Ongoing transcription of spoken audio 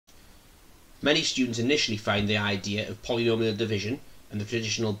Many students initially find the idea of polynomial division and the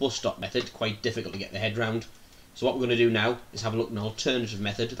traditional bus stop method quite difficult to get their head round. So what we're going to do now is have a look at an alternative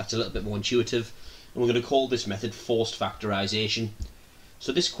method that's a little bit more intuitive, and we're going to call this method forced factorisation.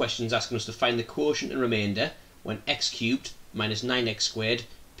 So this question is asking us to find the quotient and remainder when x cubed minus 9x squared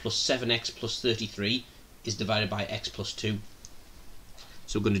plus 7x plus 33 is divided by x plus 2.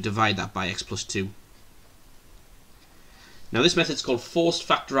 So we're going to divide that by x plus 2. Now this method is called forced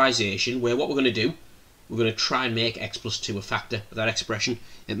factorisation, where what we're going to do, we're going to try and make x plus 2 a factor of that expression.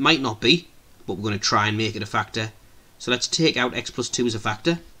 It might not be, but we're going to try and make it a factor. So let's take out x plus 2 as a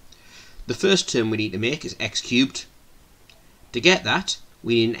factor. The first term we need to make is x cubed. To get that,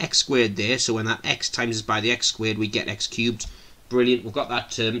 we need an x squared there, so when that x times by the x squared, we get x cubed. Brilliant, we've got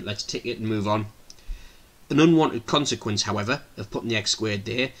that term, let's tick it and move on. An unwanted consequence, however, of putting the x squared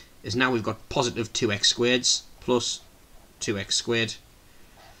there is now we've got positive 2x squareds plus 2x squared.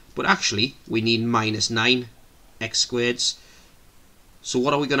 But actually, we need minus 9x squareds. So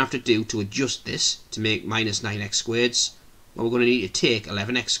what are we going to have to do to adjust this to make minus 9x squareds? Well, we're going to need to take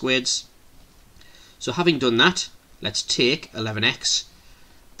 11x squareds. So having done that, let's take 11x.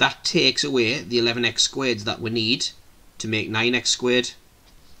 That takes away the 11x squareds that we need to make 9x squared.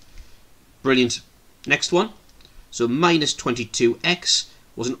 Brilliant. Next one. So minus 22x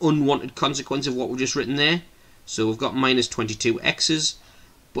was an unwanted consequence of what we've just written there. So we've got minus 22x's,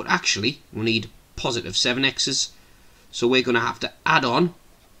 but actually we need positive 7x's. So we're going to have to add on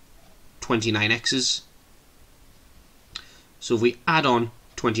 29x's. So if we add on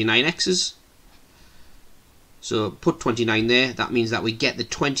 29x's, so put 29 there, that means that we get the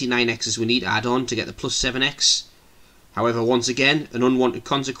 29x's we need to add on to get the plus 7x. However, once again, an unwanted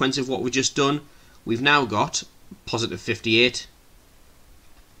consequence of what we've just done, we've now got positive 58,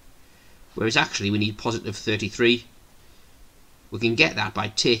 whereas actually we need positive 33. We can get that by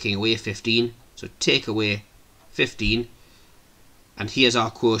taking away 15, so take away 15, and here's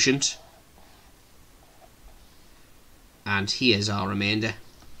our quotient, and here's our remainder.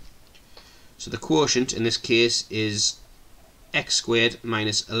 So the quotient in this case is x squared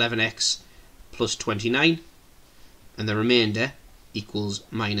minus 11x plus 29, and the remainder equals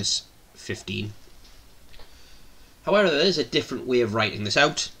minus 15. However, there is a different way of writing this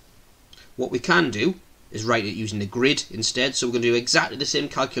out. What we can do is write it using a grid instead. So we're going to do exactly the same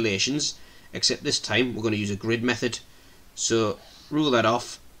calculations, except this time we're going to use a grid method. So rule that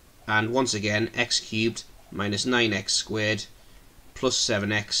off, and once again x cubed minus 9x squared plus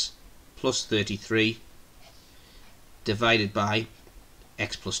 7x plus 33 divided by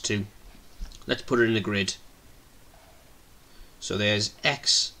x plus 2. Let's put it in a grid. So there's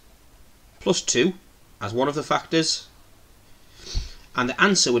x plus 2 as one of the factors, and the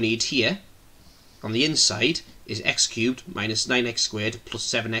answer we need here on the inside is x cubed minus 9x squared plus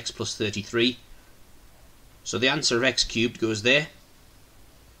 7x plus 33. So the answer of x cubed goes there.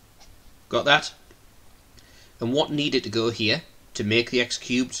 Got that? And what needed to go here to make the x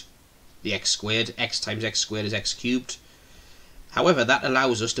cubed? The x squared. X times x squared is x cubed. However, that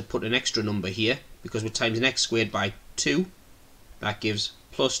allows us to put an extra number here, because we're times an x squared by 2. That gives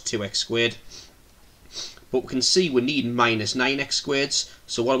plus 2x squared. But we can see we need minus 9x squareds.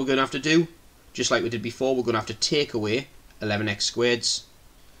 So what are we going to have to do? Just like we did before, we're going to have to take away 11x squareds.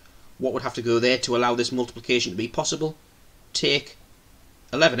 What would have to go there to allow this multiplication to be possible? Take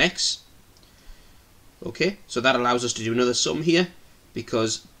 11x. Okay, so that allows us to do another sum here,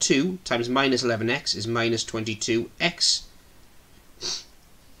 because 2 times minus 11x is minus 22x.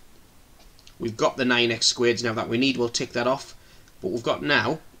 We've got the 9x squareds now that we need, we'll tick that off. But we've got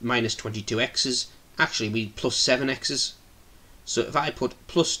now minus 22x's. Actually, we need plus 7x's. So if I put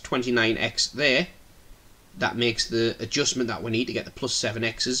plus 29x there, that makes the adjustment that we need to get the plus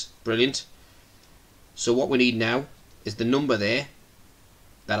 7x's. Brilliant. So what we need now is the number there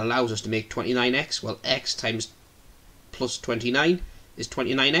that allows us to make 29x. Well, x times plus 29 is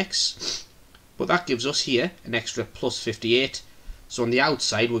 29x. But that gives us here an extra plus 58. So on the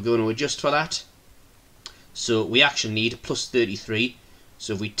outside, we're going to adjust for that. So we actually need plus 33.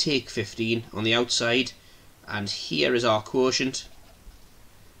 So if we take 15 on the outside, and here is our quotient,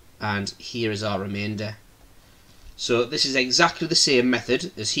 and here is our remainder. So this is exactly the same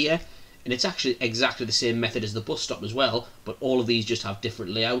method as here, and it's actually exactly the same method as the bus stop as well, but all of these just have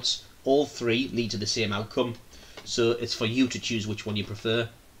different layouts. All three lead to the same outcome, so it's for you to choose which one you prefer.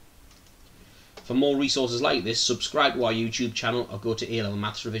 For more resources like this, subscribe to our YouTube channel or go to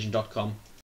A-levelmathsrevision.com.